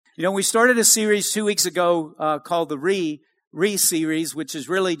You know, we started a series 2 weeks ago called the Re-series, which is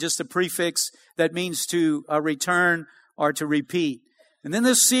really just a prefix that means to return or to repeat. And in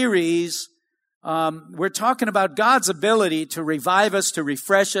this series, we're talking about God's ability to revive us, to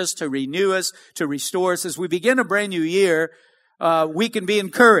refresh us, to renew us, to restore us. As we begin a brand new year, we can be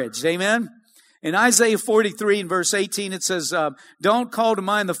encouraged. Amen? In Isaiah 43 and verse 18, it says, don't call to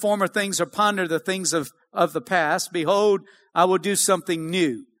mind the former things or ponder the things of the past. Behold, I will do something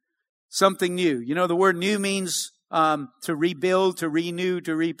new. Something new. You know, the word new means to rebuild, to renew,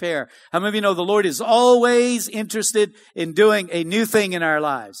 to repair. How many of you know the Lord is always interested in doing a new thing in our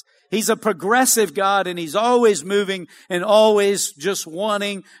lives? He's a progressive God, and He's always moving and always just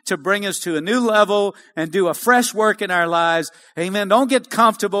wanting to bring us to a new level and do a fresh work in our lives. Amen. Don't get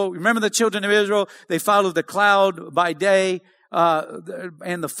comfortable. Remember the children of Israel? They followed the cloud by day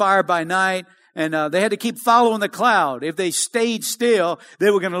and the fire by night. And they had to keep following the cloud. If they stayed still,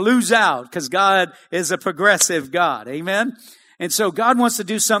 they were going to lose out because God is a progressive God. Amen? And so God wants to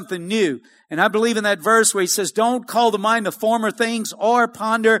do something new. And I believe in that verse where He says, don't call to mind the former things or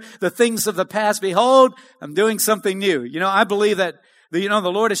ponder the things of the past. Behold, I'm doing something new. You know, I believe that the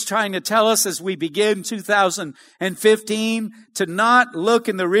Lord is trying to tell us as we begin 2015 to not look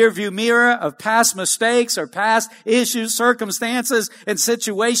in the rearview mirror of past mistakes or past issues, circumstances, and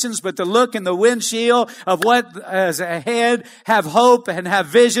situations, but to look in the windshield of what is ahead, have hope and have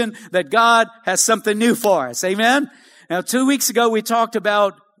vision that God has something new for us. Amen? Now, 2 weeks ago, we talked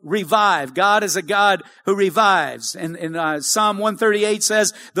about revive. God is a God who revives. And Psalm 138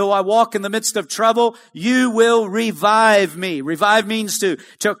 says, though I walk in the midst of trouble, you will revive me. Revive means to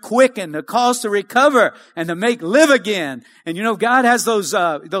quicken, to cause to recover, and to make live again. And you know, God has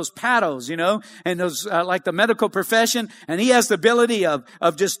those paddles, you know, and those, like the medical profession, and He has the ability of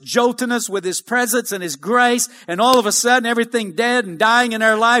just jolting us with His presence and His grace, and all of a sudden, everything dead and dying in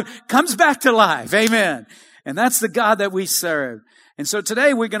our life comes back to life. Amen. And that's the God that we serve. And so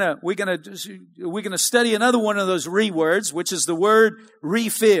today we're gonna study another one of those words, which is the word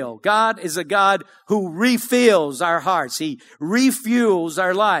refill. God is a God who refills our hearts. He refuels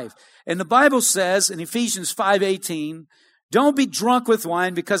our life. And the Bible says in Ephesians 5:18, don't be drunk with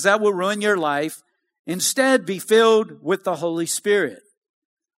wine because that will ruin your life. Instead, be filled with the Holy Spirit.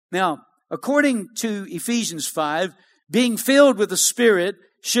 Now, according to Ephesians 5, being filled with the Spirit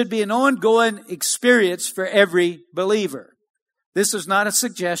should be an ongoing experience for every believer. This is not a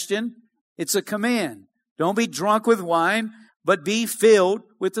suggestion. It's a command. Don't be drunk with wine, but be filled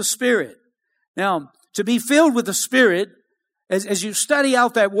with the Spirit. Now, to be filled with the Spirit, as you study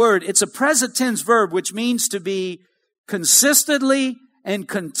out that word, it's a present tense verb, which means to be consistently and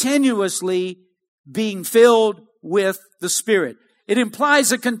continuously being filled with the Spirit. It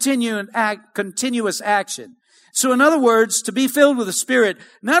implies a continuous action. So in other words, to be filled with the Spirit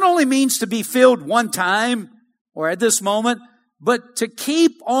not only means to be filled one time or at this moment, but to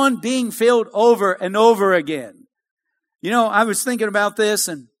keep on being filled over and over again. You know, I was thinking about this,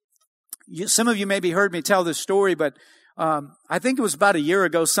 and some of you maybe heard me tell this story, but I think it was about a year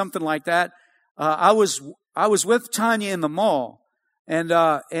ago, something like that. I was with Tanya in the mall, and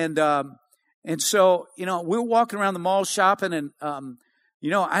so we were walking around the mall shopping, and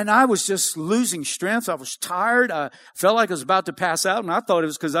and I was just losing strength. I was tired. I felt like I was about to pass out, and I thought it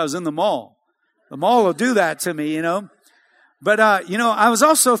was because I was in the mall. The mall will do that to me, you know. But, I was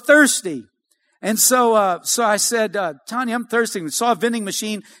also thirsty. And so I said, Tanya, I'm thirsty. We saw a vending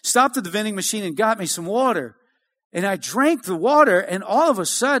machine, stopped at the vending machine and got me some water. And I drank the water, and all of a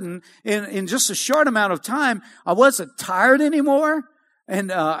sudden, in just a short amount of time, I wasn't tired anymore.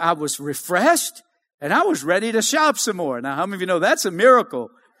 And, I was refreshed, and I was ready to shop some more. Now, how many of you know that's a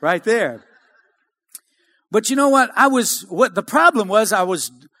miracle right there? But you know what? The problem was I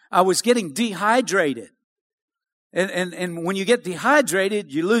was getting dehydrated. And when you get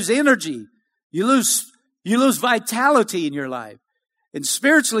dehydrated, you lose energy. You lose vitality in your life. And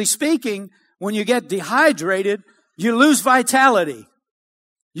spiritually speaking, when you get dehydrated, you lose vitality.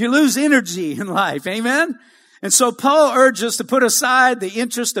 You lose energy in life. Amen? And so Paul urged us to put aside the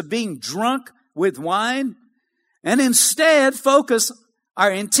interest of being drunk with wine and instead focus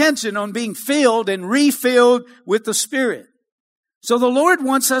our intention on being filled and refilled with the Spirit. So the Lord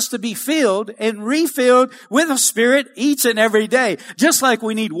wants us to be filled and refilled with the Spirit each and every day. Just like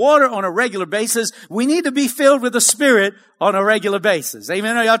we need water on a regular basis, we need to be filled with the Spirit on a regular basis.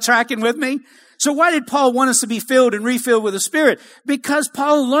 Amen? Are y'all tracking with me? So why did Paul want us to be filled and refilled with the Spirit? Because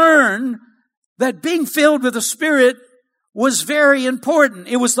Paul learned that being filled with the Spirit was very important.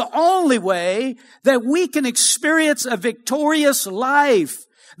 It was the only way that we can experience a victorious life.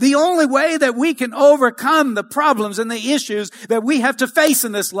 The only way that we can overcome the problems and the issues that we have to face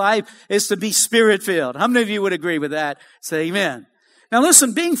in this life is to be Spirit-filled. How many of you would agree with that? Say amen. Now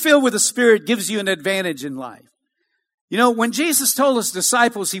listen, being filled with the Spirit gives you an advantage in life. You know, when Jesus told his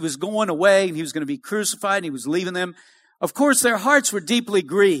disciples he was going away and he was going to be crucified and he was leaving them, of course their hearts were deeply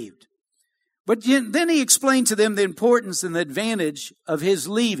grieved. But then he explained to them the importance and the advantage of his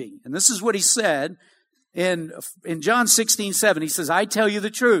leaving. And this is what he said in John 16:7. He says, I tell you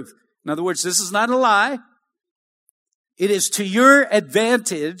the truth. In other words, this is not a lie. It is to your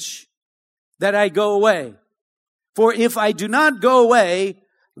advantage that I go away. For if I do not go away,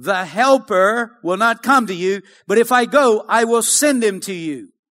 the Helper will not come to you. But if I go, I will send him to you.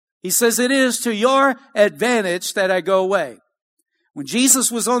 He says, it is to your advantage that I go away. When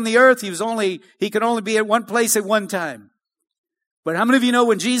Jesus was on the earth, he could only be at one place at one time. But how many of you know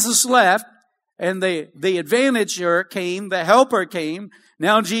when Jesus left and the advantager came, the Helper came,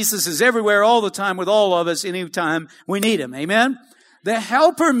 now Jesus is everywhere all the time with all of us anytime we need him. Amen? The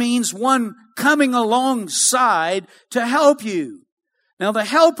Helper means one coming alongside to help you. Now the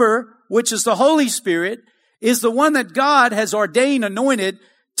Helper, which is the Holy Spirit, is the one that God has ordained, anointed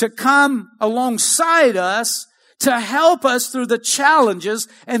to come alongside us to help us through the challenges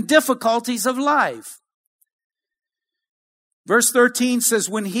and difficulties of life. Verse 13 says,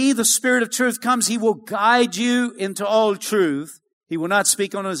 when he, the Spirit of truth, comes, he will guide you into all truth. He will not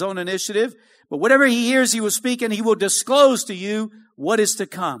speak on his own initiative, but whatever he hears, he will speak, and he will disclose to you what is to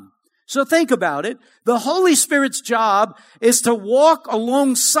come. So think about it. The Holy Spirit's job is to walk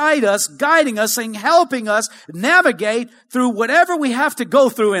alongside us, guiding us and helping us navigate through whatever we have to go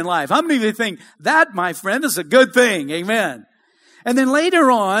through in life. How many of you think that, my friend, is a good thing? Amen. And then later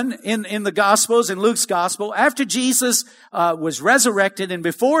on in the Gospels, in Luke's Gospel, after Jesus was resurrected and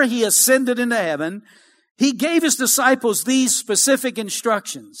before he ascended into heaven, he gave his disciples these specific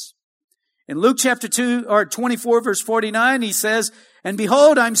instructions. In Luke chapter 24, verse 49, he says, and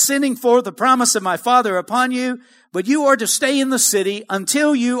behold, I'm sending forth the promise of my Father upon you, but you are to stay in the city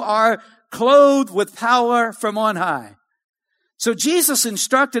until you are clothed with power from on high. So Jesus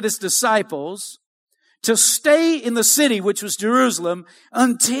instructed his disciples to stay in the city, which was Jerusalem,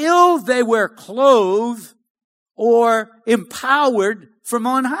 until they were clothed or empowered from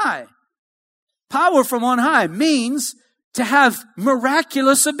on high. Power from on high means to have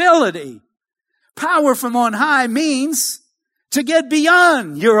miraculous ability. Power from on high means to get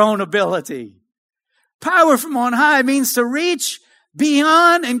beyond your own ability. Power from on high means to reach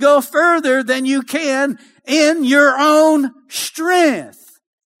beyond and go further than you can in your own strength.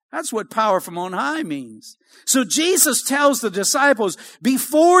 That's what power from on high means. So Jesus tells the disciples,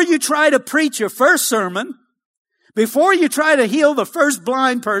 before you try to preach your first sermon, before you try to heal the first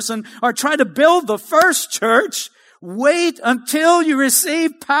blind person or try to build the first church, wait until you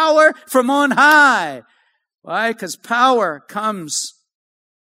receive power from on high. Why? Because power comes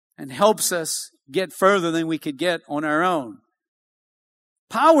and helps us get further than we could get on our own.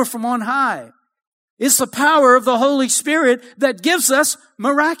 Power from on high is the power of the Holy Spirit that gives us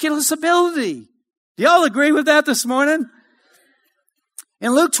miraculous ability. Do y'all agree with that this morning?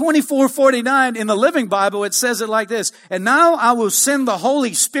 In Luke 24:49, in the Living Bible, it says it like this, and now I will send the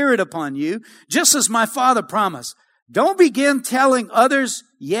Holy Spirit upon you, just as my Father promised. Don't begin telling others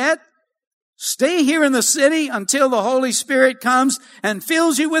yet. Stay here in the city until the Holy Spirit comes and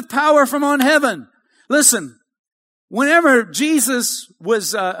fills you with power from on heaven. Listen, whenever Jesus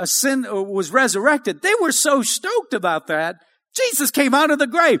was resurrected, they were so stoked about that. Jesus came out of the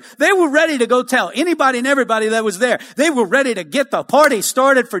grave. They were ready to go tell anybody and everybody that was there. They were ready to get the party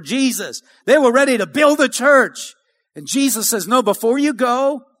started for Jesus. They were ready to build a church. And Jesus says, no, before you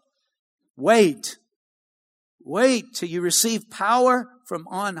go, wait. Wait till you receive power from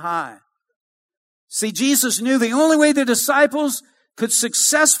on high. See, Jesus knew the only way the disciples could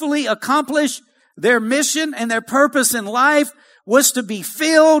successfully accomplish their mission and their purpose in life was to be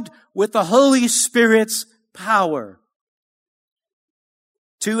filled with the Holy Spirit's power.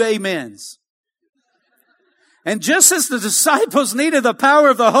 2 amens. And just as the disciples needed the power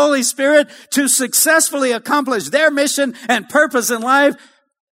of the Holy Spirit to successfully accomplish their mission and purpose in life,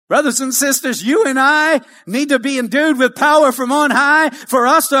 brothers and sisters, you and I need to be endued with power from on high for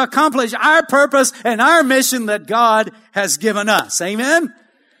us to accomplish our purpose and our mission that God has given us. Amen?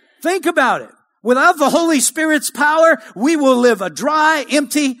 Think about it. Without the Holy Spirit's power, we will live a dry,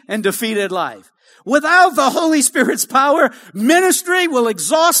 empty, and defeated life. Without the Holy Spirit's power, ministry will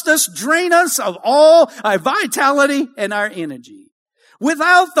exhaust us, drain us of all our vitality and our energy.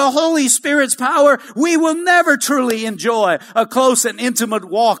 Without the Holy Spirit's power, we will never truly enjoy a close and intimate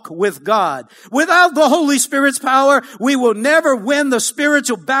walk with God. Without the Holy Spirit's power, we will never win the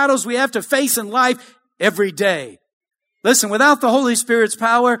spiritual battles we have to face in life every day. Listen, without the Holy Spirit's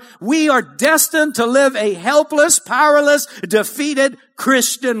power, we are destined to live a helpless, powerless, defeated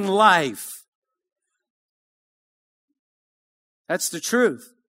Christian life. That's the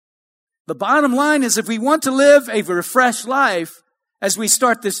truth. The bottom line is if we want to live a refreshed life as we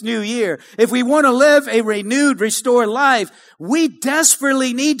start this new year, if we want to live a renewed, restored life, we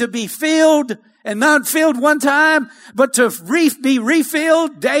desperately need to be filled, and not filled one time, but to be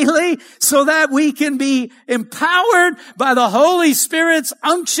refilled daily so that we can be empowered by the Holy Spirit's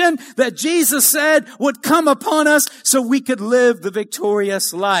unction that Jesus said would come upon us so we could live the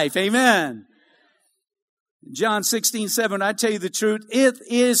victorious life. Amen. John 16:7, I tell you the truth, it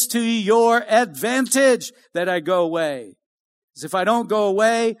is to your advantage that I go away. Because if I don't go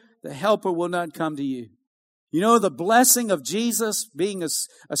away, the helper will not come to you. You know, the blessing of Jesus being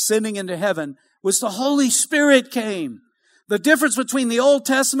ascending into heaven was the Holy Spirit came. The difference between the Old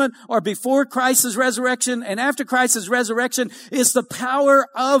Testament or before Christ's resurrection and after Christ's resurrection is the power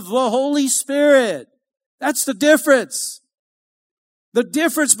of the Holy Spirit. That's the difference. The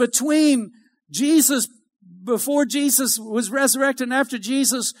difference between Jesus before Jesus was resurrected and after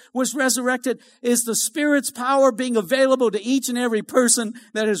Jesus was resurrected is the Spirit's power being available to each and every person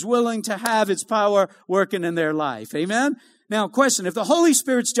that is willing to have its power working in their life. Amen? Now, question, if the Holy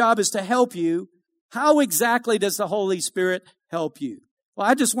Spirit's job is to help you, how exactly does the Holy Spirit help you? Well,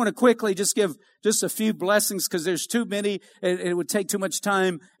 I just want to quickly just give just a few blessings because there's too many. It would take too much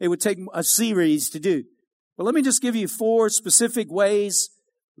time. It would take a series to do. But let me just give you 4 specific ways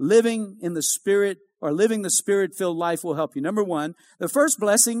living in the Spirit or living the Spirit-filled life will help you. Number 1, the first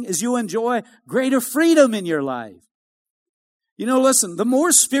blessing is you enjoy greater freedom in your life. You know, listen, the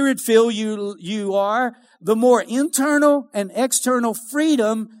more Spirit-filled you are, the more internal and external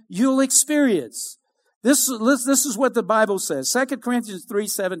freedom you'll experience. This is what the Bible says. 2 Corinthians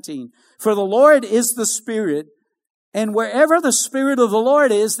 3:17. For the Lord is the Spirit, and wherever the Spirit of the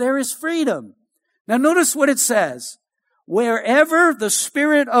Lord is, there is freedom. Now notice what it says. Wherever the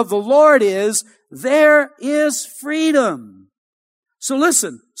Spirit of the Lord is, there is freedom. So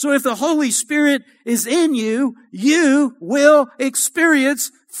listen, so if the Holy Spirit is in you, you will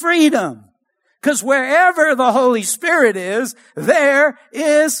experience freedom. Because wherever the Holy Spirit is, there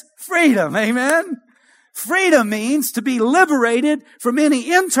is freedom. Amen? Freedom means to be liberated from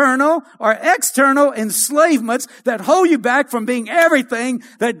any internal or external enslavements that hold you back from being everything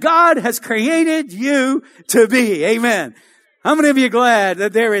that God has created you to be. Amen. How many of you are glad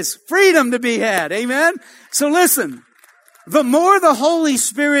that there is freedom to be had? Amen. So listen, the more the Holy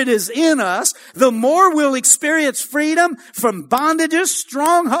Spirit is in us, the more we'll experience freedom from bondages,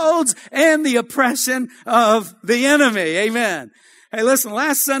 strongholds, and the oppression of the enemy. Amen. Hey, listen,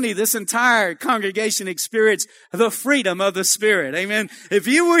 last Sunday, this entire congregation experienced the freedom of the Spirit. Amen. If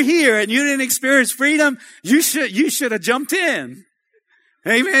you were here and you didn't experience freedom, you should have jumped in.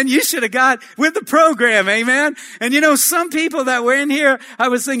 Amen. You should have got with the program. Amen. And you know, some people that were in here, I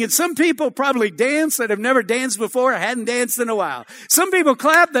was thinking some people probably danced that have never danced before or hadn't danced in a while. Some people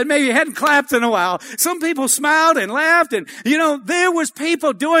clapped that maybe hadn't clapped in a while. Some people smiled and laughed. And you know, there was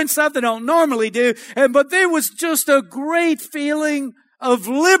people doing stuff they don't normally do. But there was just a great feeling of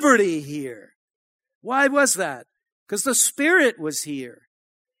liberty here. Why was that? Because the Spirit was here.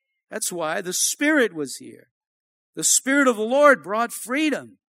 That's why the Spirit was here. The Spirit of the Lord brought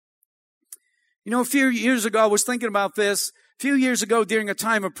freedom. You know, a few years ago, I was thinking about this. A few years ago, during a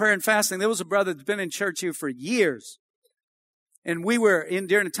time of prayer and fasting, there was a brother that's been in church here for years. And we were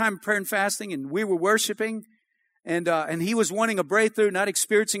during a time of prayer and fasting, and we were worshiping. And he was wanting a breakthrough, not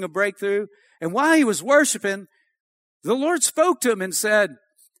experiencing a breakthrough. And while he was worshiping, the Lord spoke to him and said,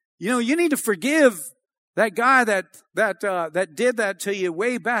 you know, you need to forgive that guy that did that to you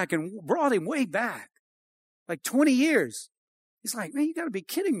way back and brought him way back. Like 20 years. He's like, man, you got to be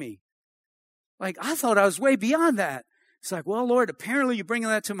kidding me. Like, I thought I was way beyond that. He's like, well, Lord, apparently you're bringing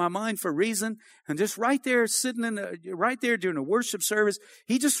that to my mind for a reason. And just right there, right there during a worship service,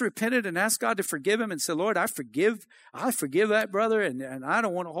 he just repented and asked God to forgive him and said, Lord, I forgive that brother and I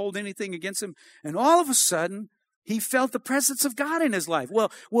don't want to hold anything against him. And all of a sudden, he felt the presence of God in his life.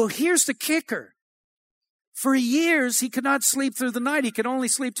 Well, here's the kicker. For years, he could not sleep through the night. He could only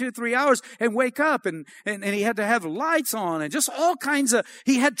sleep 2 or 3 hours and wake up and he had to have lights on and just all kinds of,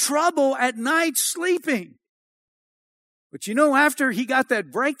 he had trouble at night sleeping. But you know, after he got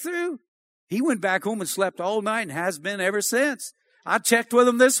that breakthrough, he went back home and slept all night and has been ever since. I checked with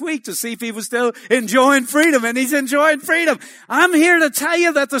him this week to see if he was still enjoying freedom, and he's enjoying freedom. I'm here to tell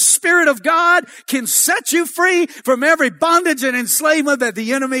you that the Spirit of God can set you free from every bondage and enslavement that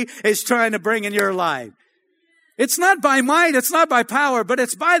the enemy is trying to bring in your life. It's not by might, it's not by power, but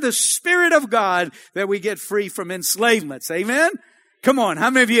it's by the Spirit of God that we get free from enslavements. Amen? Come on,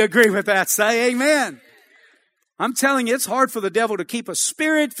 how many of you agree with that? Say amen. I'm telling you, it's hard for the devil to keep a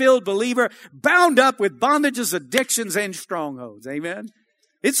Spirit-filled believer bound up with bondages, addictions, and strongholds. Amen?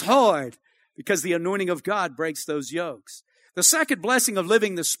 It's hard because the anointing of God breaks those yokes. The second blessing of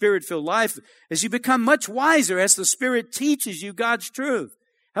living the Spirit-filled life is you become much wiser as the Spirit teaches you God's truth.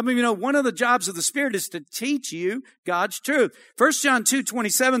 How many of you know one of the jobs of the Spirit is to teach you God's truth? 1 John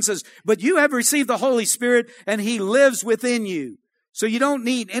 2:27 says, "But you have received the Holy Spirit, and He lives within you." So you don't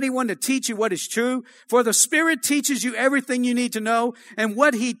need anyone to teach you what is true, for the Spirit teaches you everything you need to know, and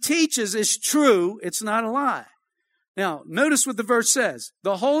what He teaches is true. It's not a lie. Now, notice what the verse says.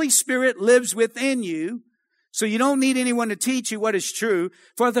 The Holy Spirit lives within you, so you don't need anyone to teach you what is true,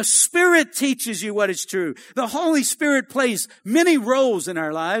 for the Spirit teaches you what is true. The Holy Spirit plays many roles in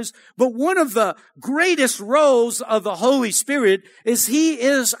our lives, but one of the greatest roles of the Holy Spirit is He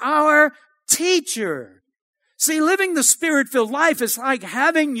is our teacher. See, living the Spirit-filled life is like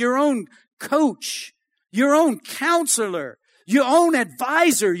having your own coach, your own counselor, your own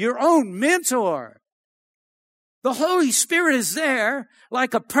advisor, your own mentor. The Holy Spirit is there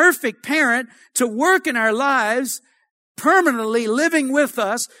like a perfect parent to work in our lives, permanently living with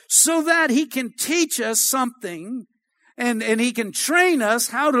us so that He can teach us something and He can train us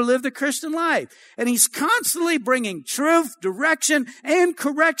how to live the Christian life. And He's constantly bringing truth, direction, and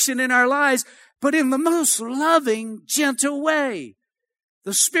correction in our lives, but in the most loving, gentle way.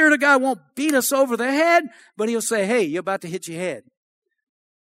 The Spirit of God won't beat us over the head, but He'll say, "Hey, you're about to hit your head."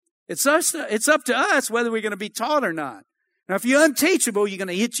 It's up to us whether we're going to be taught or not. Now, if you're unteachable, you're going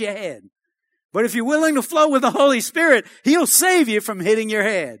to hit your head. But if you're willing to flow with the Holy Spirit, He'll save you from hitting your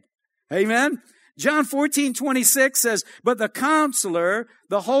head. Amen? John 14:26 says, "But the Counselor,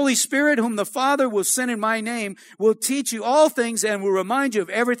 the Holy Spirit, whom the Father will send in my name, will teach you all things and will remind you of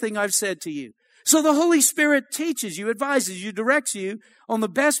everything I've said to you." So the Holy Spirit teaches you, advises you, directs you on the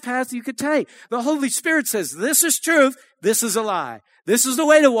best path you could take. The Holy Spirit says, this is truth, this is a lie. This is the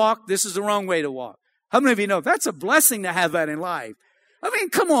way to walk, this is the wrong way to walk. How many of you know that's a blessing to have that in life? I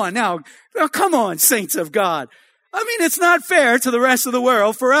mean, come on now. Come on, saints of God. I mean, it's not fair to the rest of the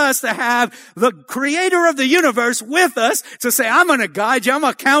world for us to have the Creator of the universe with us to say, "I'm going to guide you, I'm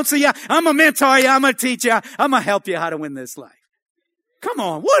going to counsel you, I'm going to mentor you, I'm going to teach you, I'm going to help you how to win this life." Come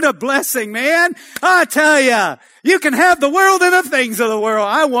on, what a blessing, man. I tell you, you can have the world and the things of the world.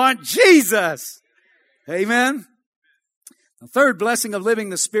 I want Jesus. Amen. The third blessing of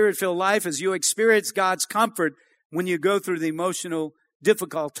living the Spirit-filled life is you experience God's comfort when you go through the emotional,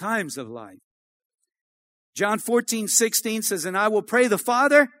 difficult times of life. John 14:16 says, "And I will pray the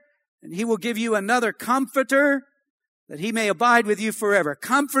Father, and He will give you another comforter, that He may abide with you forever."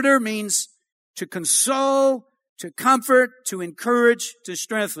 Comforter means to console, to comfort, to encourage, to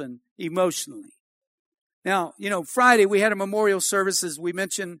strengthen emotionally. Now, Friday we had a memorial service, as we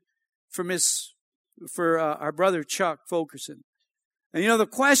mentioned, for our brother Chuck Fulkerson. And the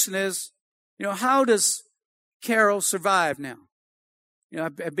question is, how does Carol survive now?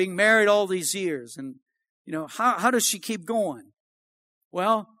 Being married all these years, and how does she keep going?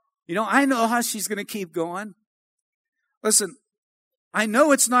 Well, I know how she's going to keep going. Listen, I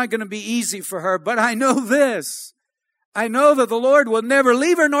know it's not going to be easy for her, but I know this. I know that the Lord will never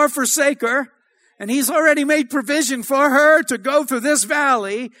leave her nor forsake her. And He's already made provision for her to go through this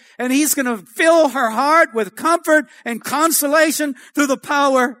valley. And He's going to fill her heart with comfort and consolation through the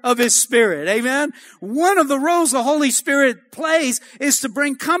power of His Spirit. Amen? One of the roles the Holy Spirit plays is to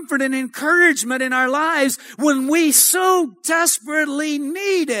bring comfort and encouragement in our lives when we so desperately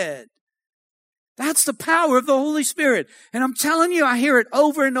need it. That's the power of the Holy Spirit. And I'm telling you, I hear it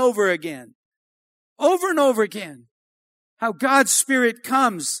over and over again. Over and over again. How God's Spirit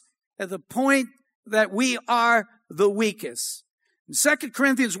comes at the point that we are the weakest. 2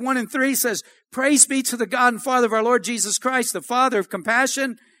 Corinthians 1:3 says, "Praise be to the God and Father of our Lord Jesus Christ, the Father of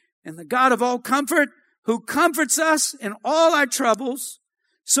compassion and the God of all comfort, who comforts us in all our troubles,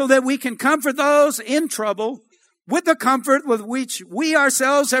 so that we can comfort those in trouble with the comfort with which we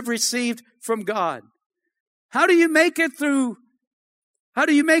ourselves have received from God." How do you make it through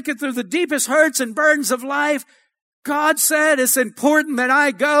the deepest hurts and burdens of life? God said it's important that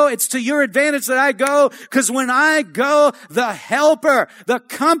I go. It's to your advantage that I go, because when I go, the helper, the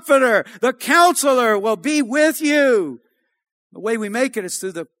comforter, the counselor will be with you. The way we make it is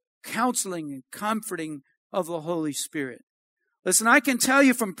through the counseling and comforting of the Holy Spirit. Listen, I can tell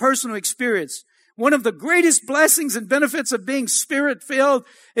you from personal experience, one of the greatest blessings and benefits of being Spirit-filled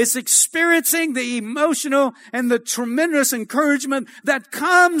is experiencing the emotional and the tremendous encouragement that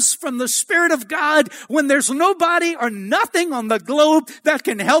comes from the Spirit of God when there's nobody or nothing on the globe that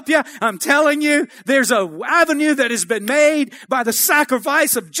can help you. I'm telling you, there's an avenue that has been made by the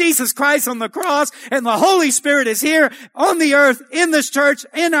sacrifice of Jesus Christ on the cross, and the Holy Spirit is here on the earth, in this church,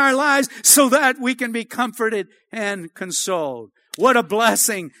 in our lives, so that we can be comforted and consoled. What a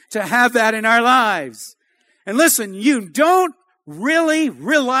blessing to have that in our lives. And listen, you don't really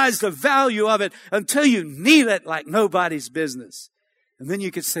realize the value of it until you need it like nobody's business. And then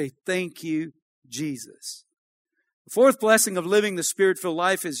you could say, thank you, Jesus. The fourth blessing of living the Spirit-filled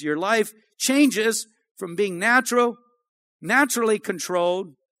life is your life changes from being naturally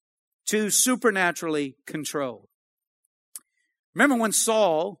controlled, to supernaturally controlled. Remember when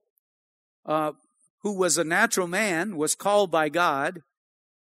Saul, who was a natural man, was called by God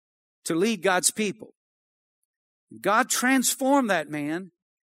to lead God's people. God transformed that man.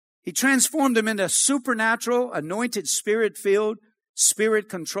 He transformed him into a supernatural, anointed, Spirit-filled,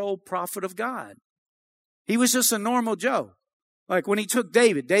 Spirit-controlled prophet of God. He was just a normal Joe. Like when he took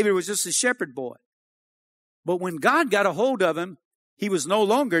David, David was just a shepherd boy. But when God got a hold of him, he was no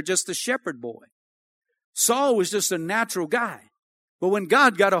longer just a shepherd boy. Saul was just a natural guy. But when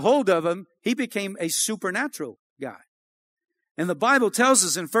God got a hold of him, he became a supernatural guy. And the Bible tells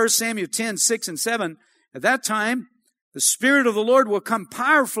us in 1 Samuel 10, 6 and 7, at that time, the Spirit of the Lord will come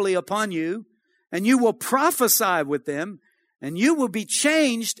powerfully upon you, and you will prophesy with them, and you will be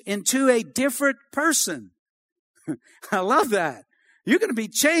changed into a different person. I love that. You're going to be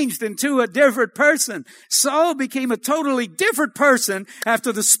changed into a different person. Saul became a totally different person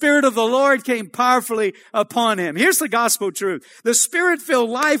after the Spirit of the Lord came powerfully upon him. Here's the gospel truth. The Spirit-filled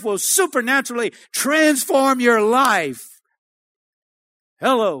life will supernaturally transform your life.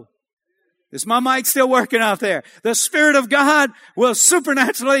 Hello. Is my mic still working out there? The Spirit of God will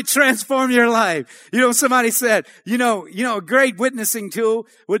supernaturally transform your life. You know, somebody said, a great witnessing tool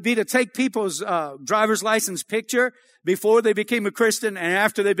would be to take people's driver's license picture before they became a Christian and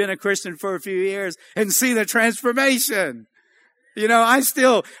after they've been a Christian for a few years and see the transformation. You know, I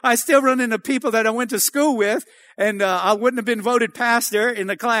still run into people that I went to school with, and I wouldn't have been voted pastor in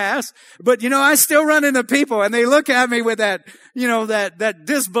the class, but I still run into people and they look at me with that, that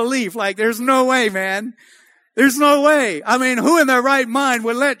disbelief, like there's no way, man. There's no way. I mean, who in their right mind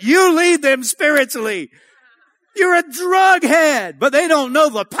would let you lead them spiritually? You're a drug head, but they don't know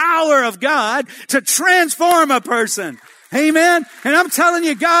the power of God to transform a person. Amen. And I'm telling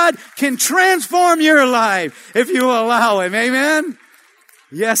you, God can transform your life if you allow Him. Amen.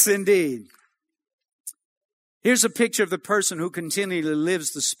 Yes, indeed. Here's a picture of the person who continually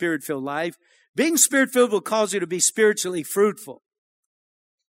lives the Spirit-filled life. Being Spirit-filled will cause you to be spiritually fruitful.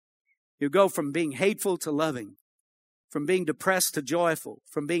 You go from being hateful to loving, from being depressed to joyful,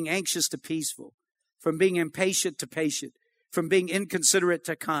 from being anxious to peaceful, from being impatient to patient, from being inconsiderate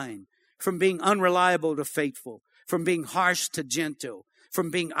to kind, from being unreliable to faithful, from being harsh to gentle, from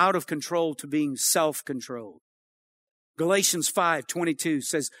being out of control to being self-controlled. Galatians 5:22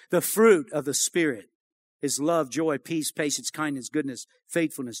 says, the fruit of the Spirit is love, joy, peace, patience, kindness, goodness,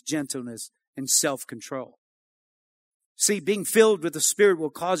 faithfulness, gentleness, and self-control. See, being filled with the Spirit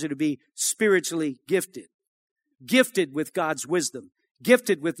will cause you to be spiritually gifted. Gifted with God's wisdom.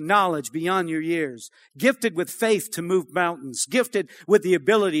 Gifted with knowledge beyond your years. Gifted with faith to move mountains. Gifted with the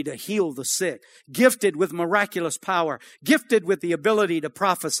ability to heal the sick. Gifted with miraculous power. Gifted with the ability to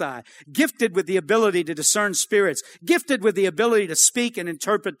prophesy. Gifted with the ability to discern spirits. Gifted with the ability to speak and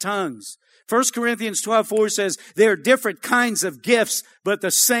interpret tongues. 1 Corinthians 12:4 says, there are different kinds of gifts, but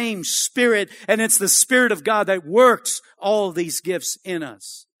the same Spirit, and it's the Spirit of God that works all these gifts in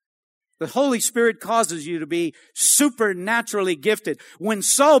us. The Holy Spirit causes you to be supernaturally gifted. When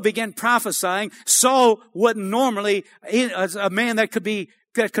Saul began prophesying, Saul wasn't normally a man that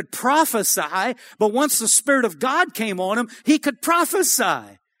could prophesy, but once the Spirit of God came on him, he could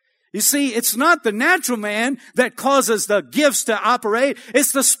prophesy. You see, it's not the natural man that causes the gifts to operate.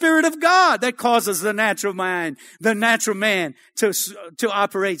 It's the Spirit of God that causes the natural man to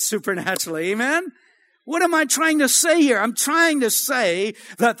operate supernaturally. Amen? What am I trying to say here? I'm trying to say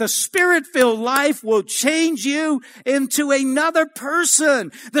that the Spirit-filled life will change you into another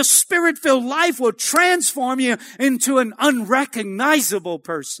person. The Spirit-filled life will transform you into an unrecognizable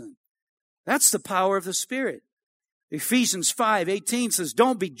person. That's the power of the Spirit. Ephesians 5:18 says,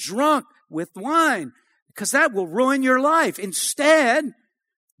 don't be drunk with wine, because that will ruin your life. Instead,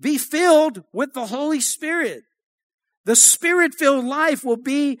 be filled with the Holy Spirit. The Spirit-filled life will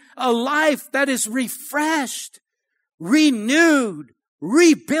be a life that is refreshed, renewed,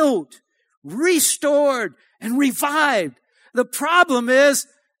 rebuilt, restored, and revived. The problem is,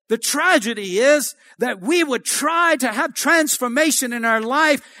 the tragedy is that we would try to have transformation in our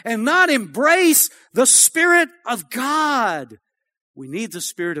life and not embrace the Spirit of God. We need the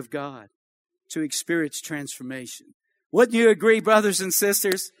Spirit of God to experience transformation. Wouldn't you agree, brothers and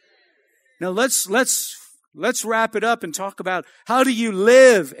sisters? Now let's wrap it up and talk about how do you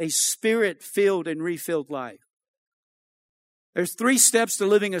live a Spirit-filled and refilled life. There's 3 steps to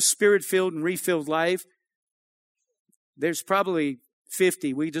living a Spirit-filled and refilled life. There's probably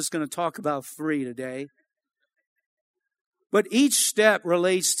 50. We're just going to talk about 3 today. But each step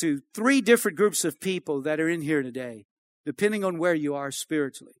relates to 3 different groups of people that are in here today, depending on where you are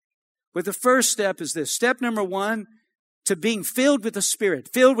spiritually. But the first step is this. Step number 1 to being filled with the Spirit,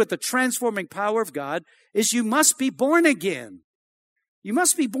 filled with the transforming power of God, is you must be born again. You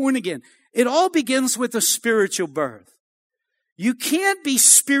must be born again. It all begins with a spiritual birth. You can't be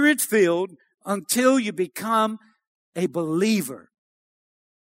Spirit-filled until you become a believer.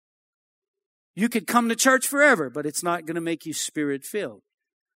 You could come to church forever, but it's not going to make you Spirit-filled.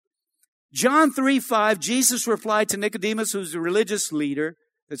 John 3:5, Jesus replied to Nicodemus, who's a religious leader,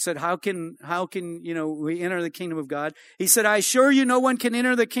 that said, how can we enter the kingdom of God? He said, I assure you, no one can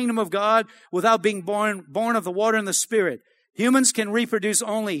enter the kingdom of God without being born of the water and the Spirit. Humans can reproduce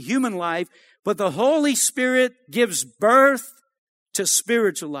only human life, but the Holy Spirit gives birth to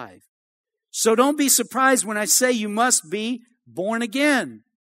spiritual life. So don't be surprised when I say you must be born again.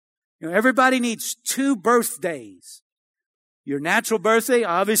 Everybody needs 2 birthdays. Your natural birthday,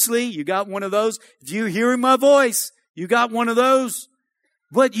 obviously, you got one of those. If you're hearing my voice, you got one of those.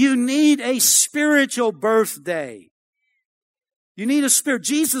 But you need a spiritual birthday. You need a spirit.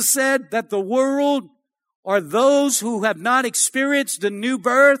 Jesus said that the world, or those who have not experienced the new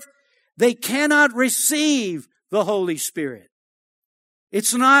birth, they cannot receive the Holy Spirit.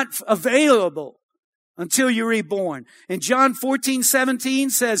 It's not available until you're reborn. And John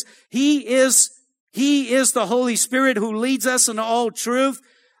 14:17 says, He is the Holy Spirit who leads us in all truth.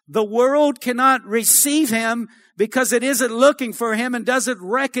 The world cannot receive Him because it isn't looking for Him and doesn't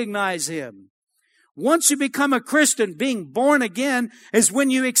recognize Him. Once you become a Christian, being born again is when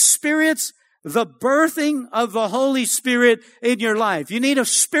you experience the birthing of the Holy Spirit in your life. You need a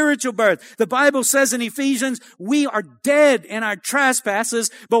spiritual birth. The Bible says in Ephesians, we are dead in our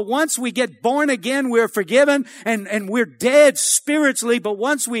trespasses, but once we get born again, we're forgiven and we're dead spiritually. But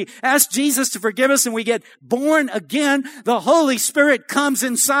once we ask Jesus to forgive us and we get born again, the Holy Spirit comes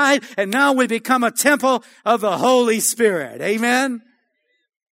inside and now we become a temple of the Holy Spirit. Amen?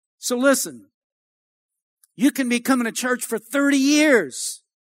 So listen, you can be coming to church for 30 years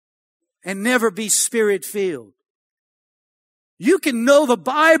and never be Spirit-filled. You can know the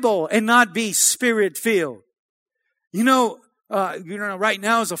Bible and not be Spirit-filled. Right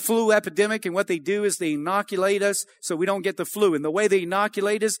now is a flu epidemic, and what they do is they inoculate us so we don't get the flu. And the way they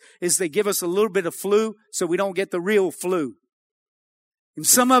inoculate us is they give us a little bit of flu so we don't get the real flu. And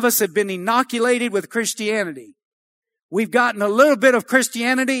some of us have been inoculated with Christianity. We've gotten a little bit of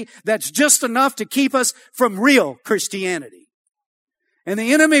Christianity that's just enough to keep us from real Christianity. And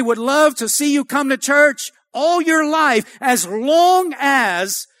the enemy would love to see you come to church all your life as long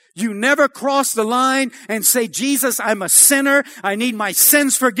as you never cross the line and say, Jesus, I'm a sinner. I need my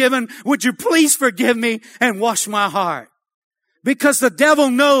sins forgiven. Would you please forgive me and wash my heart? Because the devil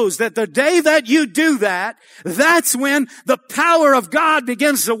knows that the day that you do that, that's when the power of God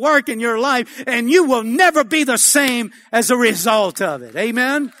begins to work in your life and you will never be the same as a result of it.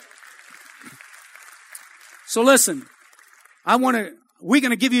 Amen? So listen, we're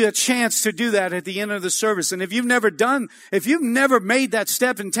going to give you a chance to do that at the end of the service. And if you've never made that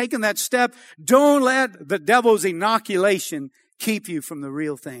step and taken that step, don't let the devil's inoculation keep you from the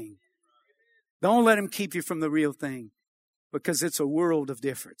real thing. Don't let him keep you from the real thing, because it's a world of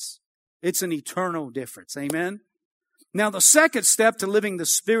difference. It's an eternal difference. Amen? Now, the second step to living the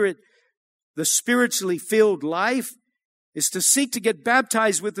spiritually filled life is to seek to get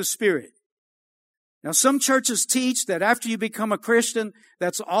baptized with the Spirit. Now, some churches teach that after you become a Christian,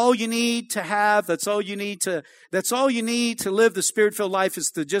 that's all you need to have. That's all you need to live the Spirit-filled life, is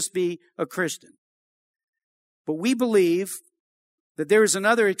to just be a Christian. But we believe that there is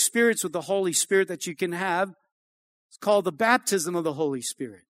another experience with the Holy Spirit that you can have. It's called the baptism of the Holy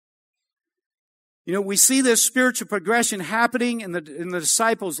Spirit. We see this spiritual progression happening in the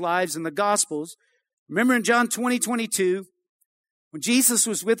disciples' lives in the Gospels. Remember in John 20:22, when Jesus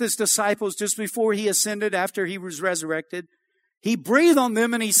was with His disciples just before He ascended, after He was resurrected, He breathed on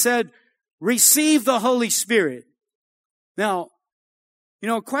them and He said, receive the Holy Spirit. Now,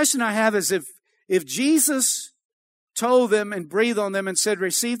 a question I have is if Jesus told them and breathed on them and said,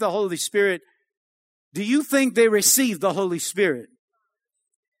 receive the Holy Spirit, do you think they received the Holy Spirit?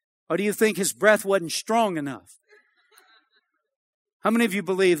 Or do you think his breath wasn't strong enough? How many of you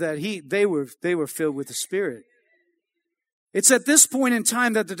believe that they were filled with the Spirit? It's at this point in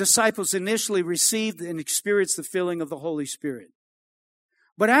time that the disciples initially received and experienced the filling of the Holy Spirit.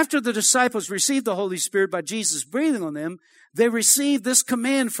 But after the disciples received the Holy Spirit by Jesus breathing on them, they received this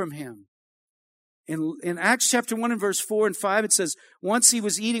command from him. In Acts chapter 1 and verse 4 and 5, it says, once he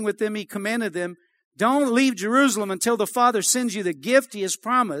was eating with them, he commanded them, don't leave Jerusalem until the Father sends you the gift he has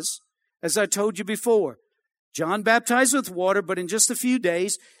promised, as I told you before. John baptized with water, but in just a few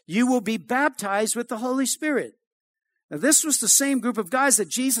days, you will be baptized with the Holy Spirit. Now, this was the same group of guys that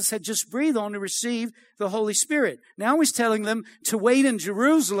Jesus had just breathed on to receive the Holy Spirit. Now he's telling them to wait in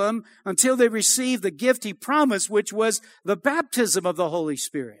Jerusalem until they receive the gift he promised, which was the baptism of the Holy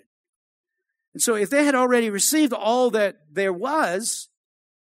Spirit. And so if they had already received all that there was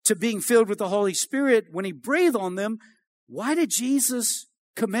to being filled with the Holy Spirit when he breathed on them, why did Jesus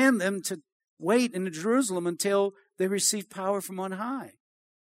command them to wait in Jerusalem until they receive power from on high?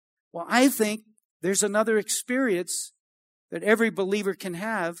 Well, I think there's another experience that every believer can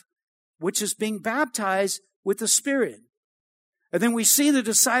have, which is being baptized with the Spirit. And then we see the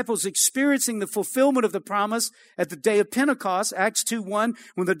disciples experiencing the fulfillment of the promise at the day of Pentecost. Acts 2:1,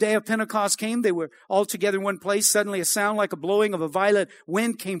 when the day of Pentecost came, they were all together in one place. Suddenly a sound like a blowing of a violent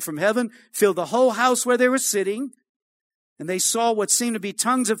wind came from heaven, filled the whole house where they were sitting. And they saw what seemed to be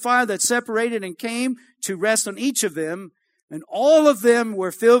tongues of fire that separated and came to rest on each of them. And all of them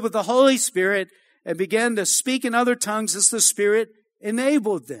were filled with the Holy Spirit and began to speak in other tongues as the Spirit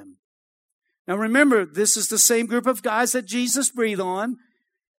enabled them. Now remember, this is the same group of guys that Jesus breathed on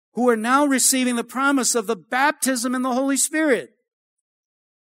who are now receiving the promise of the baptism in the Holy Spirit.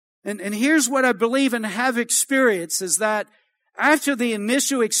 And here's what I believe and have experienced is that after the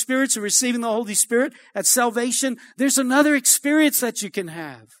initial experience of receiving the Holy Spirit at salvation, there's another experience that you can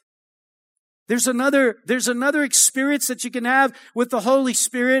have. There's another experience that you can have with the Holy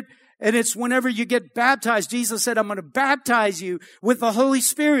Spirit, and it's whenever you get baptized. Jesus said, I'm going to baptize you with the Holy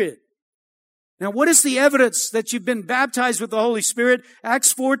Spirit. Now, what is the evidence that you've been baptized with the Holy Spirit?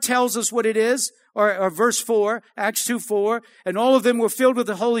 Acts 4 tells us what it is, or verse 4, Acts 2:4. And all of them were filled with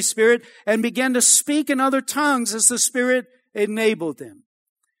the Holy Spirit and began to speak in other tongues as the Spirit enabled them.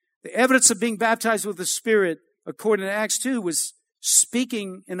 The evidence of being baptized with the Spirit, according to Acts 2, was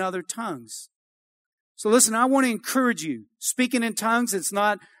speaking in other tongues. So listen, I want to encourage you. Speaking in tongues, it's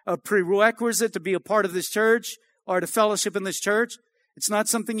not a prerequisite to be a part of this church or to fellowship in this church. It's not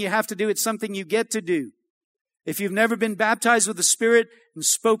something you have to do. It's something you get to do. If you've never been baptized with the Spirit and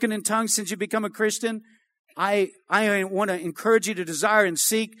spoken in tongues since you become a Christian, I want to encourage you to desire and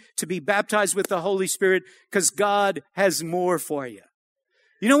seek to be baptized with the Holy Spirit because God has more for you.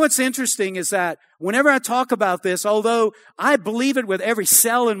 You know what's interesting is that whenever I talk about this, although I believe it with every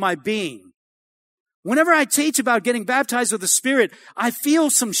cell in my being, whenever I teach about getting baptized with the Spirit, I feel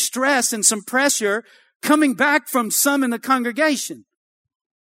some stress and some pressure coming back from some in the congregation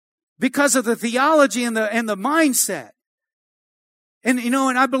because of the theology and the mindset. And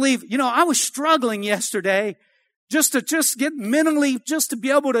I believe, I was struggling yesterday just to get mentally, just to be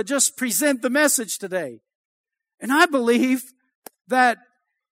able to just present the message today. And I believe that,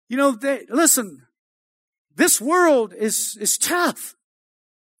 listen, this world is tough.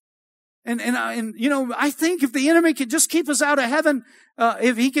 And I think if the enemy could just keep us out of heaven,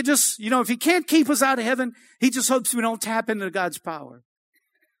 if he can't keep us out of heaven, he just hopes we don't tap into God's power.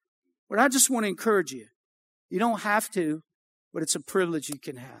 But I just want to encourage you. You don't have to, but it's a privilege you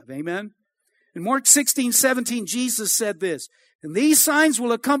can have. Amen? In Mark 16:17, Jesus said this, and these signs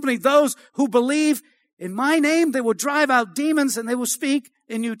will accompany those who believe in my name. They will drive out demons and they will speak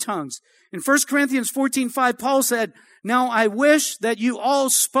in new tongues. In 1 Corinthians 14:5, Paul said, now I wish that you all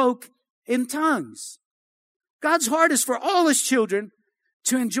spoke in tongues. God's heart is for all his children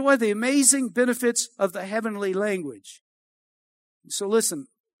to enjoy the amazing benefits of the heavenly language. So listen,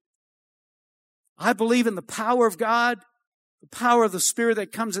 I believe in the power of God, the power of the Spirit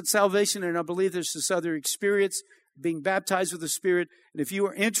that comes at salvation, and I believe there's this other experience, being baptized with the Spirit. And if you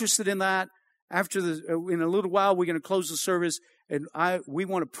are interested in that, in a little while, we're going to close the service, and we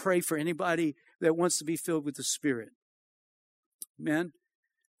want to pray for anybody that wants to be filled with the Spirit. Amen?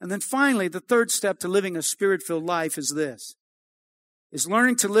 And then finally, the third step to living a Spirit-filled life is this, is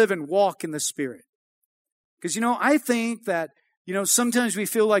learning to live and walk in the Spirit. Because, I think that sometimes we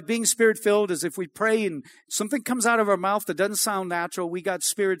feel like being Spirit-filled is if we pray and something comes out of our mouth that doesn't sound natural, we got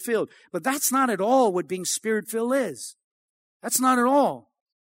Spirit-filled. But that's not at all what being Spirit-filled is. That's not at all.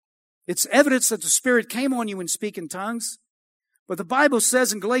 It's evidence that the Spirit came on you when speaking tongues. But the Bible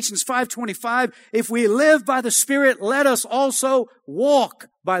says in Galatians 5:25, if we live by the Spirit, let us also walk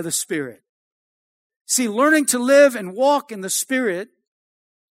by the Spirit. See, learning to live and walk in the Spirit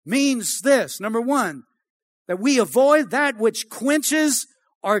means this. Number one, that we avoid that which quenches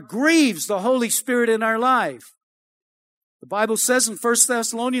or grieves the Holy Spirit in our life. The Bible says in 1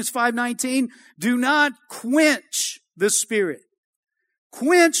 Thessalonians 5:19, do not quench the Spirit.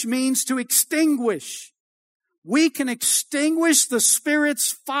 Quench means to extinguish. We can extinguish the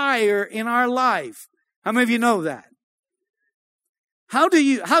Spirit's fire in our life. How many of you know that? How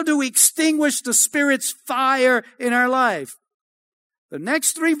do we extinguish the Spirit's fire in our life? The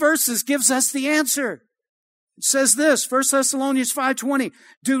next 3 verses gives us the answer. It says this, 1 Thessalonians 5:20,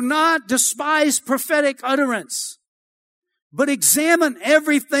 do not despise prophetic utterance, but examine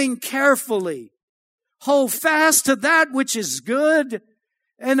everything carefully. Hold fast to that which is good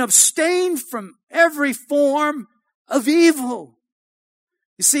and abstain from every form of evil.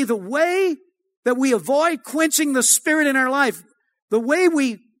 You see, the way that we avoid quenching the Spirit in our life, the way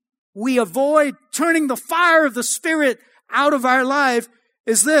we avoid turning the fire of the Spirit out of our life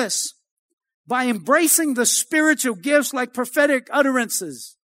is this: by embracing the spiritual gifts like prophetic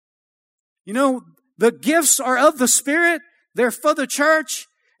utterances. You know, the gifts are of the Spirit. They're for the church.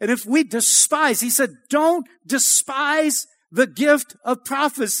 And if we despise, he said, don't despise the gift of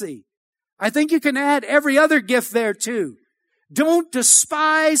prophecy. I think you can add every other gift there too. Don't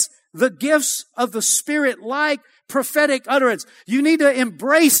despise the gifts of the Spirit like prophetic utterance. You need to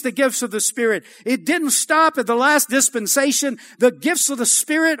embrace the gifts of the Spirit. It didn't stop at the last dispensation. The gifts of the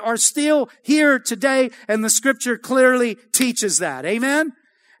Spirit are still here today, and the Scripture clearly teaches that. Amen?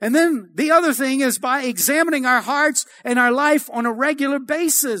 And then the other thing is by examining our hearts and our life on a regular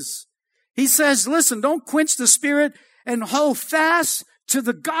basis. He says, listen, don't quench the Spirit and hold fast to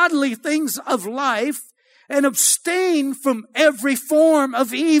the godly things of life and abstain from every form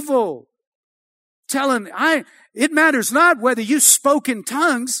of evil. It matters not whether you spoke in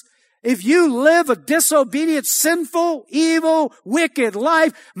tongues. If you live a disobedient, sinful, evil, wicked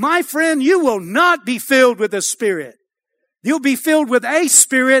life, my friend, you will not be filled with the Spirit. You'll be filled with a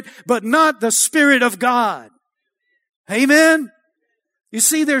spirit, but not the Spirit of God. Amen? You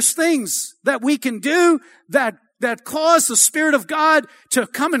see, there's things that we can do that cause the Spirit of God to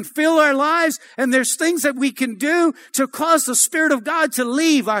come and fill our lives, and there's things that we can do to cause the Spirit of God to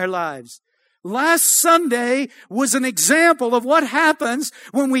leave our lives. Last Sunday was an example of what happens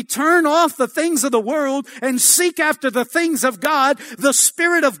when we turn off the things of the world and seek after the things of God. The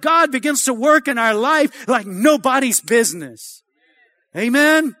Spirit of God begins to work in our life like nobody's business.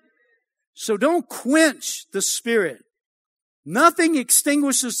 Amen? So don't quench the Spirit. Nothing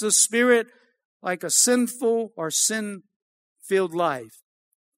extinguishes the Spirit like a sinful or sin-filled life.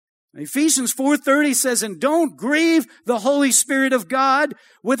 Ephesians 4:30 says, and don't grieve the Holy Spirit of God,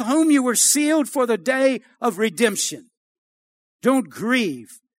 with whom you were sealed for the day of redemption. Don't grieve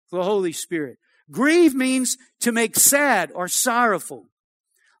the Holy Spirit. Grieve means to make sad or sorrowful.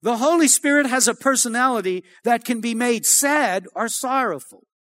 The Holy Spirit has a personality that can be made sad or sorrowful.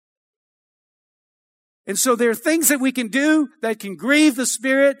 And so there are things that we can do that can grieve the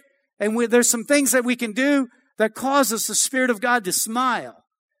Spirit, and there's some things that we can do that causes the Spirit of God to smile,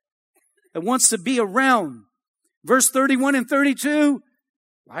 that wants to be around. Verse 31 and 32,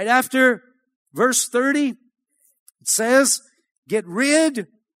 right after verse 30, it says, get rid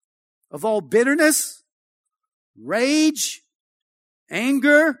of all bitterness, rage,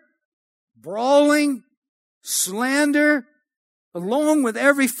 anger, brawling, slander, along with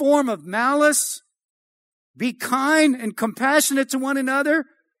every form of malice. Be kind and compassionate to one another,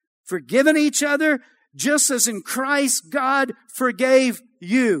 forgiving each other, just as in Christ God forgave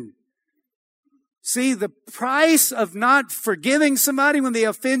you. See, the price of not forgiving somebody when they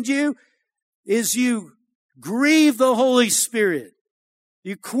offend you is you grieve the Holy Spirit.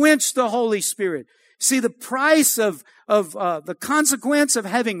 You quench the Holy Spirit. See, the price of the consequence of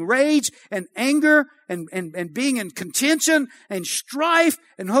having rage and anger and being in contention and strife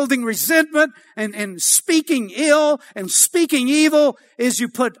and holding resentment and speaking ill and speaking evil is you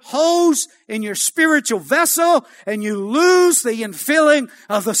put holes in your spiritual vessel and you lose the infilling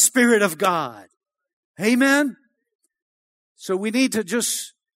of the Spirit of God. Amen? So we need to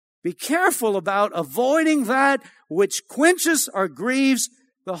just be careful about avoiding that which quenches or grieves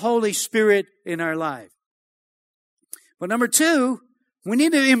the Holy Spirit in our life. But number 2, we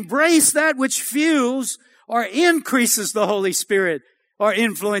need to embrace that which fuels or increases the Holy Spirit or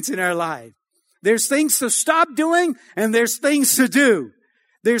influence in our life. There's things to stop doing and there's things to do.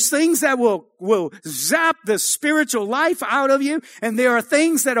 There's things that will zap the spiritual life out of you, and there are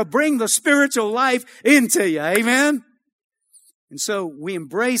things that'll bring the spiritual life into you. Amen? And so we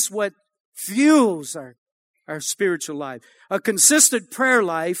embrace what fuels our spiritual life. A consistent prayer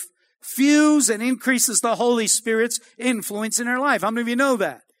life fuels and increases the Holy Spirit's influence in our life. How many of you know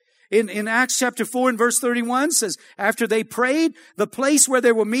that? In Acts chapter 4 and verse 31 says, after they prayed, the place where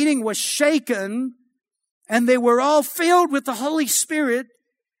they were meeting was shaken, and they were all filled with the Holy Spirit,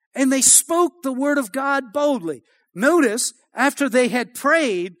 and they spoke the word of God boldly. Notice, after they had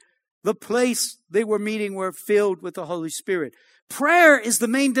prayed, the place they were meeting were filled with the Holy Spirit. Prayer is the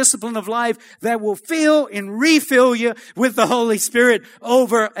main discipline of life that will fill and refill you with the Holy Spirit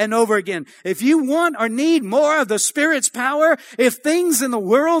over and over again. If you want or need more of the Spirit's power, if things in the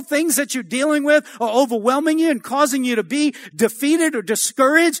world, things that you're dealing with are overwhelming you and causing you to be defeated or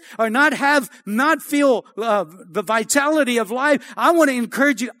discouraged or not feel the vitality of life, I want to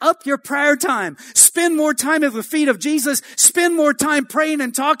encourage you, up your prayer time. Spend more time at the feet of Jesus. Spend more time praying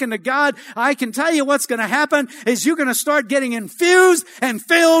and talking to God. I can tell you what's going to happen is you're going to start getting infused and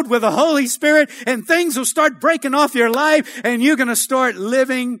filled with the Holy Spirit, and things will start breaking off your life, and you're going to start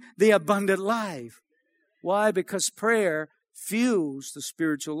living the abundant life. Why? Because prayer fuels the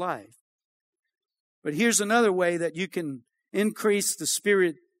spiritual life. But here's another way that you can increase the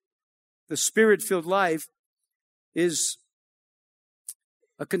Spirit-filled life is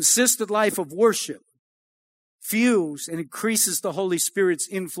a consistent life of worship fuels and increases the Holy Spirit's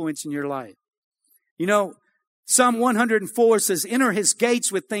influence in your life. You know, Psalm 104 says, enter his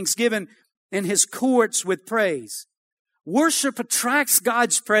gates with thanksgiving and his courts with praise. Worship attracts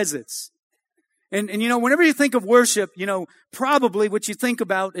God's presence. And you know, whenever you think of worship, you know, probably what you think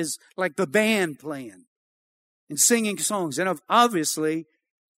about is like the band playing and singing songs. And obviously,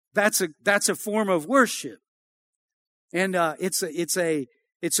 that's a form of worship. And it's a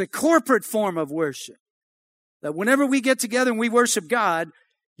corporate form of worship. That whenever we get together and we worship God,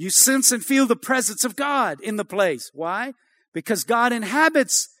 you sense and feel the presence of God in the place. Why? Because God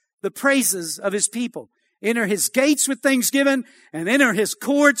inhabits the praises of his people. Enter his gates with thanksgiving and enter his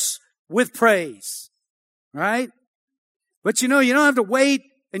courts with praise. Right? But you know, you don't have to wait,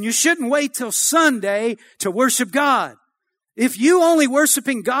 and you shouldn't wait till Sunday to worship God. If you only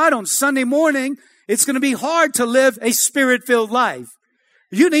worshiping God on Sunday morning, it's going to be hard to live a Spirit-filled life.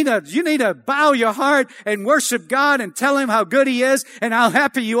 You need to bow your heart and worship God and tell him how good he is and how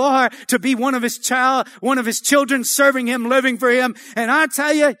happy you are to be one of his children, serving him, living for him. And I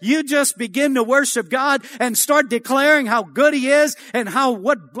tell you, you just begin to worship God and start declaring how good he is and how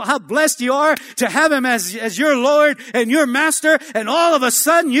blessed you are to have him as your Lord and your master. And all of a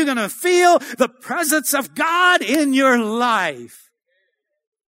sudden, you're going to feel the presence of God in your life.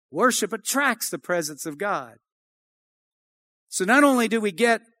 Worship attracts the presence of God. So not only do we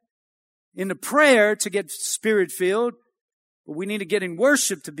get into prayer to get Spirit-filled, but we need to get in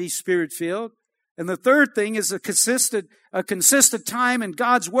worship to be Spirit-filled. And the third thing is a consistent time in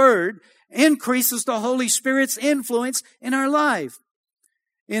God's Word increases the Holy Spirit's influence in our life.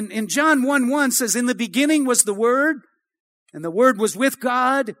 In John 1:1 says, in the beginning was the Word, and the Word was with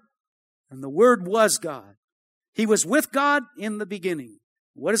God, and the Word was God. He was with God in the beginning.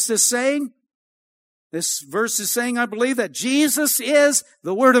 What is this saying? This verse is saying, I believe, that Jesus is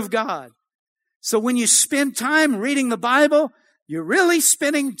the Word of God. So when you spend time reading the Bible, you're really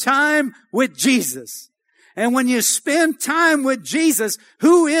spending time with Jesus. And when you spend time with Jesus,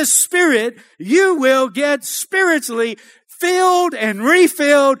 who is Spirit, you will get spiritually filled and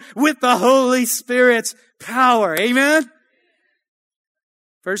refilled with the Holy Spirit's power. Amen?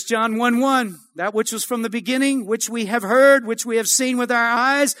 1 John 1:1, that which was from the beginning, which we have heard, which we have seen with our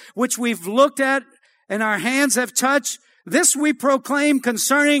eyes, which we've looked at, and our hands have touched, this we proclaim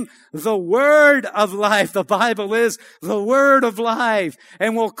concerning the Word of life. The Bible is the Word of life,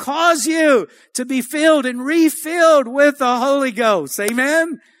 and will cause you to be filled and refilled with the Holy Ghost.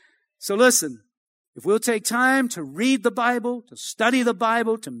 Amen? So listen, if we'll take time to read the Bible, to study the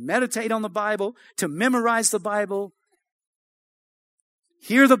Bible, to meditate on the Bible, to memorize the Bible,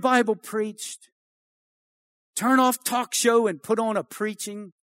 hear the Bible preached, turn off talk show and put on a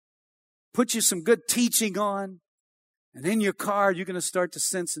preaching, put you some good teaching on, and in your car, you're going to start to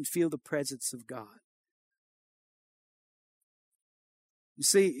sense and feel the presence of God. You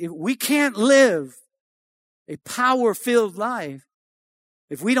see, if we can't live a power-filled life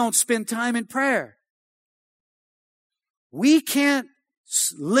if we don't spend time in prayer. We can't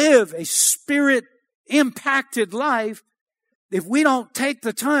live a Spirit-impacted life if we don't take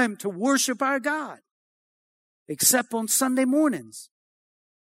the time to worship our God, except on Sunday mornings.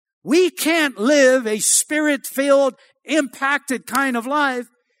 We can't live a Spirit-filled, impacted kind of life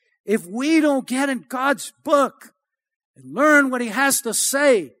if we don't get in God's book and learn what He has to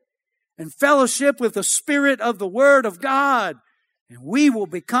say and fellowship with the Spirit of the Word of God. And we will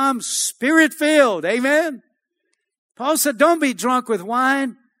become Spirit-filled. Amen? Paul said, don't be drunk with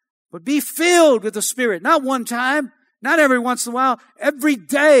wine, but be filled with the Spirit. Not one time, not every once in a while, every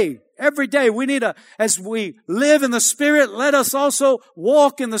day. Every day we need as we live in the Spirit, let us also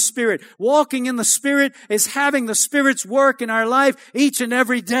walk in the Spirit. Walking in the Spirit is having the Spirit's work in our life each and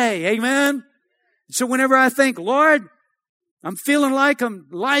every day. Amen? So whenever I think, Lord, I'm feeling like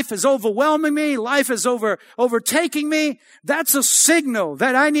life is overwhelming me, life is overtaking me, that's a signal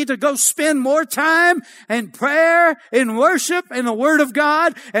that I need to go spend more time in prayer, in worship, in the Word of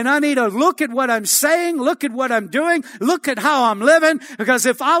God, and I need to look at what I'm saying, look at what I'm doing, look at how I'm living, because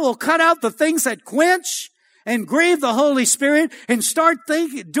if I will cut out the things that quench and grieve the Holy Spirit and start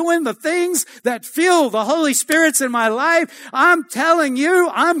doing the things that fuel the Holy Spirit's in my life, I'm telling you,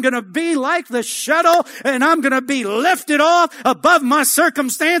 I'm going to be like the shuttle and I'm going to be lifted off above my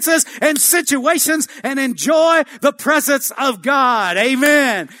circumstances and situations and enjoy the presence of God.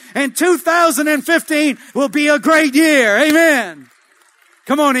 Amen. And 2015 will be a great year. Amen.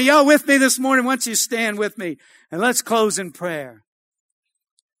 Come on, are y'all with me this morning? Why don't you stand with me and let's close in prayer.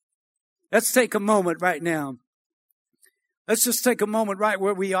 Let's take a moment right now. Let's just take a moment right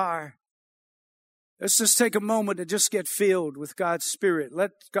where we are. Let's just take a moment to just get filled with God's Spirit.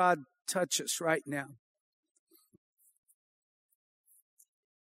 Let God touch us right now.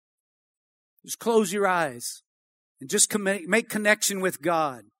 Just close your eyes and just make connection with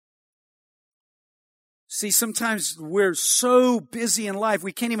God. See, sometimes we're so busy in life,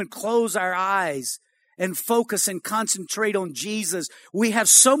 we can't even close our eyes and focus and concentrate on Jesus. We have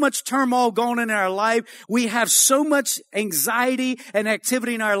so much turmoil going on in our life. We have so much anxiety and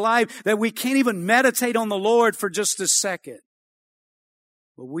activity in our life that we can't even meditate on the Lord for just a second.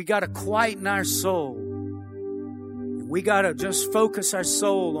 But we got to quieten our soul. We got to just focus our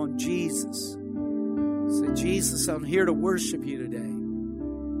soul on Jesus. Say, Jesus, I'm here to worship you today.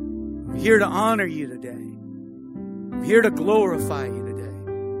 I'm here to honor you today. I'm here to glorify you today.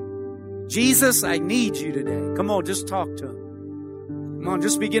 Jesus, I need you today. Come on, just talk to Him. Come on,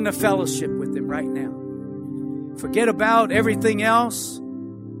 just begin to fellowship with Him right now. Forget about everything else.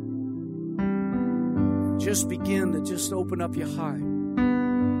 Just begin to just open up your heart.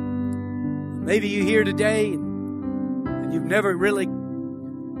 Maybe you're here today and you've never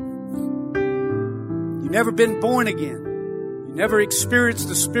been born again. You never experienced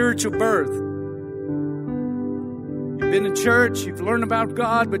the spiritual birth. You've been in church, you've learned about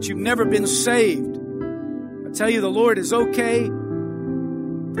God, but you've never been saved. I tell you, the Lord is okay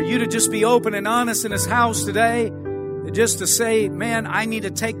for you to just be open and honest in His house today, and just to say, man, I need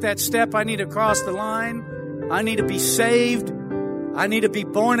to take that step. I need to cross the line. I need to be saved. I need to be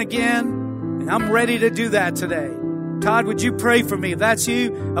born again, and I'm ready to do that today. Todd, would you pray for me? If that's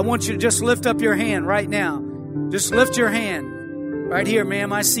you, I want you to just lift up your hand right now. Just lift your hand. Right here,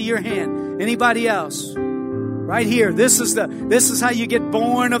 ma'am, I see your hand. Anybody else? Right here. This is how you get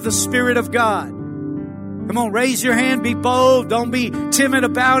born of the Spirit of God. Come on, raise your hand. Be bold. Don't be timid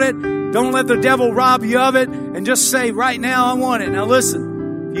about it. Don't let the devil rob you of it. And just say, right now, I want it. Now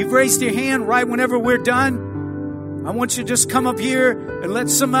listen, you've raised your hand right whenever we're done. I want you to just come up here and let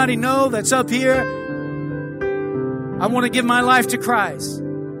somebody know that's up here. I want to give my life to Christ.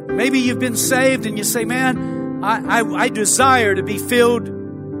 Maybe you've been saved and you say, man, I desire to be filled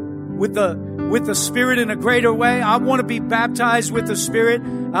with the Spirit in a greater way. I want to be baptized with the Spirit.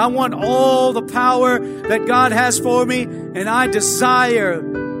 I want all the power that God has for me, and I desire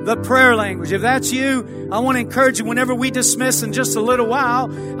the prayer language. If that's you, I want to encourage you whenever we dismiss in just a little while,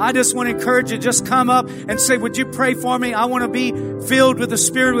 I just want to encourage you, just come up and say, would you pray for me? I want to be filled with the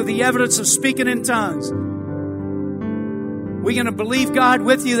Spirit with the evidence of speaking in tongues. We're going to believe God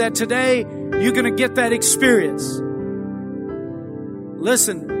with you that today you're going to get that experience.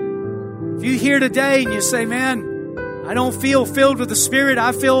 Listen, if you're here today and you say, man, I don't feel filled with the Spirit.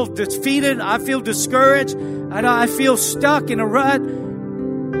 I feel defeated. I feel discouraged. I feel stuck in a rut.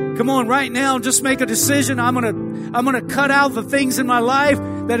 Come on, right now, just make a decision. I'm gonna cut out the things in my life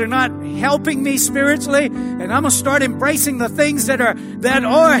that are not helping me spiritually, and I'm gonna start embracing the things that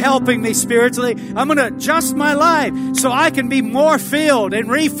are helping me spiritually. I'm gonna adjust my life so I can be more filled and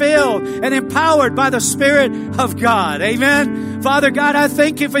refilled and empowered by the Spirit of God. Amen. Father God, I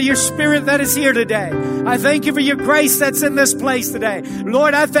thank you for your Spirit that is here today. I thank you for your grace that's in this place today.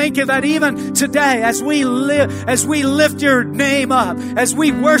 Lord, I thank you that even today, as we lift your name up, as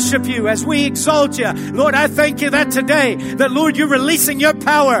we worship you, as we exalt you, Lord, I thank you you that today, that Lord, you're releasing your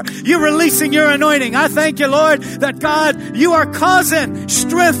power. You're releasing your anointing. I thank you, Lord, that God, you are causing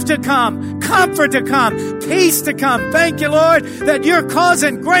strength to come, comfort to come, peace to come. Thank you, Lord, that you're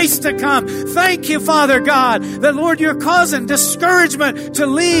causing grace to come. Thank you, Father God, that Lord, you're causing discouragement to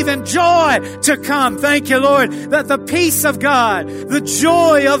leave and joy to come. Thank you, Lord, that the peace of God, the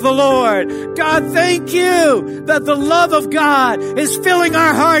joy of the Lord, God, thank you that the love of God is filling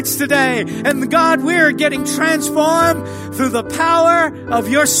our hearts today. And God, we're getting transformed through the power of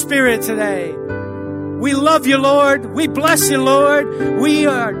your Spirit today. We love you, Lord. We bless you, Lord. We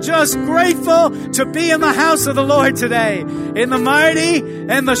are just grateful to be in the house of the Lord today. In the mighty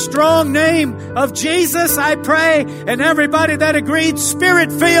and the strong name of Jesus, I pray. And everybody that agreed,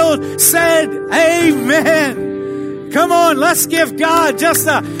 Spirit-filled, said, amen. Come on, let's give God just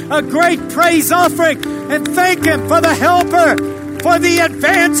a great praise offering and thank Him for the helper, for the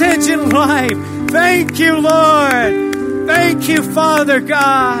advantage in life. Thank you, Lord. Thank you, Father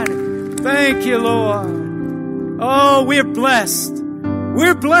God. Thank you, Lord. Oh, we're blessed.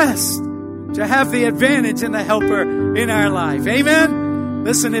 We're blessed to have the advantage and the helper in our life. Amen?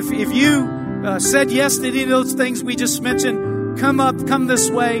 Listen, if you said yes to any of those things we just mentioned, come this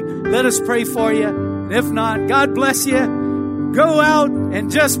way. Let us pray for you. And if not, God bless you. Go out and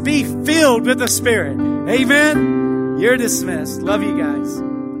just be filled with the Spirit. Amen? You're dismissed. Love you guys.